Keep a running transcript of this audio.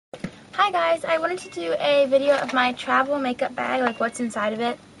Hi guys, I wanted to do a video of my travel makeup bag, like what's inside of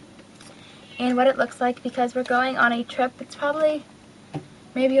it and what it looks like, because we're going on a trip. It's probably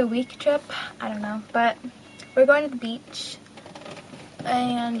maybe a week trip, I don't know, but we're going to the beach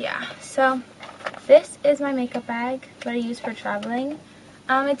and yeah. So this is my makeup bag that I use for traveling.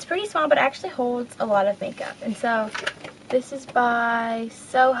 It's pretty small, but it actually holds a lot of makeup. And so this is by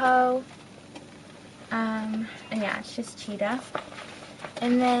Soho, and yeah, it's just cheetah.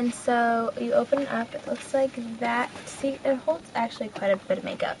 And then, so you open it up, it looks like that. See, it holds actually quite a bit of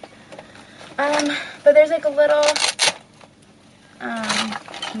makeup. But there's like a little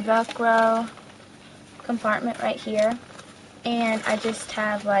Velcro compartment right here. And I just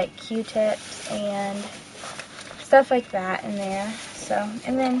have like Q-tips and stuff like that in there. So,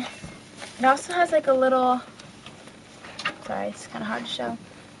 and then it also has like a little, sorry, it's kind of hard to show,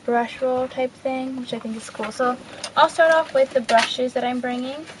 brush roll type thing, which I think is cool. So I'll start off with the brushes that I'm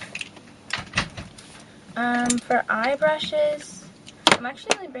bringing. For eye brushes, I'm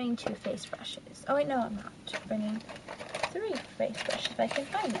actually only bringing 2 face brushes. Oh wait, no, I'm not. I'm bringing 3 face brushes if I can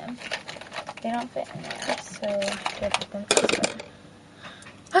find them. They don't fit in there, so I have to put them this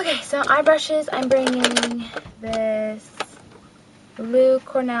way. Okay, so eye brushes, I'm bringing this Lou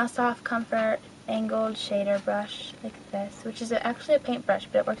Cornell Soft Comfort Angled Shader Brush, like this, which is actually a paintbrush,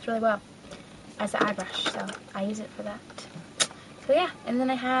 but it works really well as an eye brush, so I use it for that. So yeah, and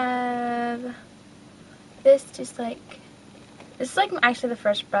then I have this, just like, this is like actually the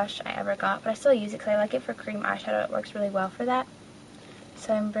first brush I ever got, but I still use it because I like it for cream eyeshadow. It works really well for that.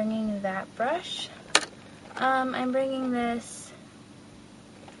 So I'm bringing that brush. I'm bringing this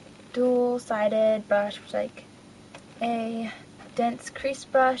dual-sided brush, which is like a dense crease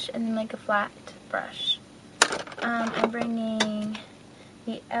brush and then like a flat brush. I'm bringing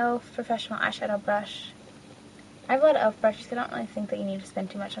the e.l.f. Professional Eyeshadow Brush. I have a lot of e.l.f. brushes, so I don't really think that you need to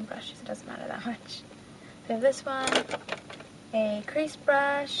spend too much on brushes. It doesn't matter that much. So I have this one, a crease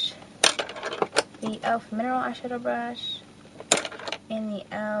brush, the e.l.f. Mineral Eyeshadow Brush, and the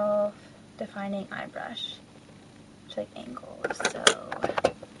e.l.f. Defining Eye Brush, which like angles. So,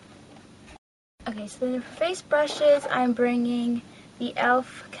 okay, so then for face brushes, I'm bringing the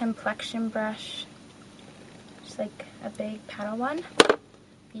e.l.f. Complexion Brush, just like a big paddle one.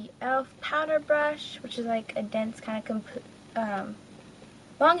 The e.l.f. Powder Brush, which is like a dense kind of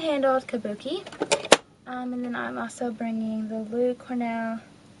long-handled kabuki. And then I'm also bringing the Lou Cornell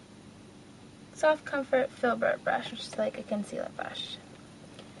Soft Comfort Filbert Brush, which is like a concealer brush.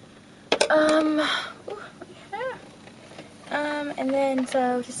 And then,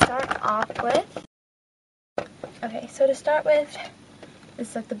 so to start off with, okay, so to start with, this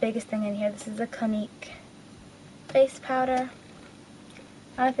is like the biggest thing in here. This is a Clinique face powder.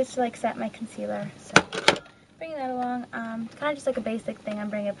 I don't know if it's to like set my concealer, so bringing that along. Kind of just like a basic thing. I'm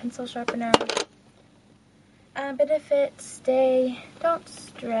bringing a pencil sharpener. Benefit, stay, don't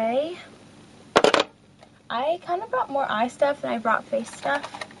stray. I kind of brought more eye stuff than I brought face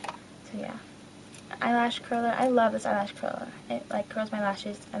stuff, so yeah. Eyelash curler. I love this eyelash curler. It like curls my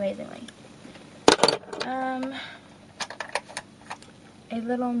lashes amazingly. A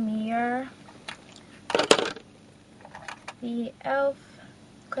little mirror. The e.l.f.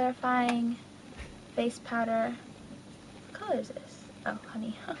 Clarifying Face Powder. What color is this? Oh,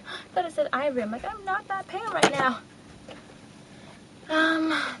 honey. I thought it said ivory. I'm like, I'm not that pale right now.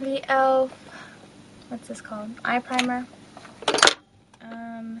 The e.l.f. What's this called? Eye primer.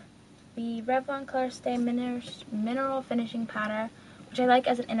 The Revlon Color Stay Mineral Finishing Powder, which I like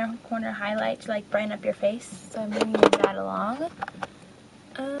as an inner corner highlight to like brighten up your face. So I'm bringing that along.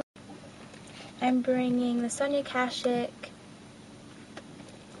 I'm bringing the Sonia Kashuk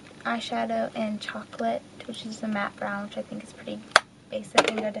eyeshadow in chocolate, which is the matte brown, which I think is pretty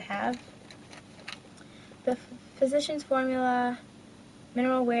basic and good to have. The Physicians Formula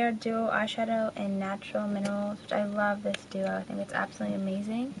Mineral Wear Duo Eyeshadow in Natural Minerals, which I love this duo. I think it's absolutely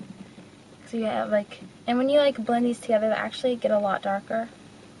amazing. So you have like, and when you like blend these together, they actually get a lot darker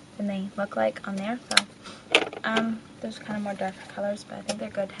than they look like on there. So, there's kind of more darker colors, but I think they're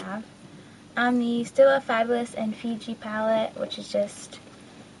good to have. The Stila Fabulous and Fiji palette, which is just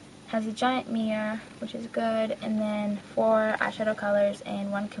has a giant mirror, which is good, and then 4 eyeshadow colors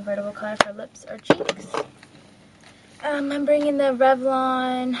and 1 convertible color for lips or cheeks. I'm bringing the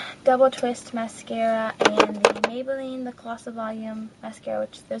Revlon Double Twist Mascara and the Maybelline The Colossal Volume Mascara,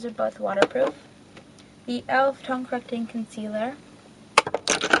 which those are both waterproof. The e.l.f. Tone Correcting Concealer.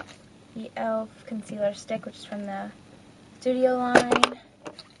 The e.l.f. Concealer Stick, which is from the Studio line.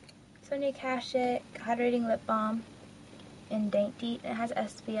 Sonia Kashuk Hydrating Lip Balm in Dainty. It has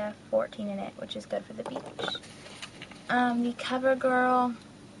SPF 14 in it, which is good for the beach. The CoverGirl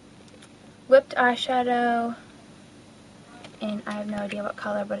whipped eyeshadow, and I have no idea what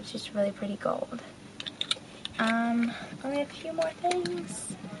color, but it's just really pretty gold. Only a few more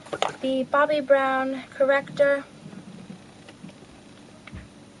things. The Bobbi Brown corrector.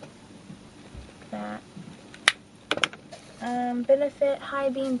 That. Benefit High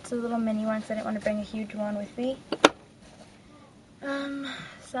Beam. It's a little mini one, so I didn't want to bring a huge one with me.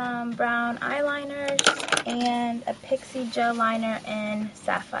 Some brown eyeliners and a Pixie gel liner in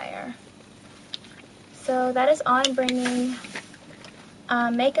Sapphire. So that is all I'm bringing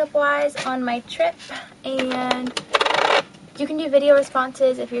makeup wise on my trip, and you can do video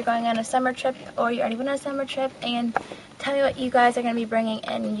responses if you're going on a summer trip or you already went on a summer trip, and tell me what you guys are going to be bringing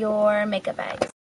in your makeup bags.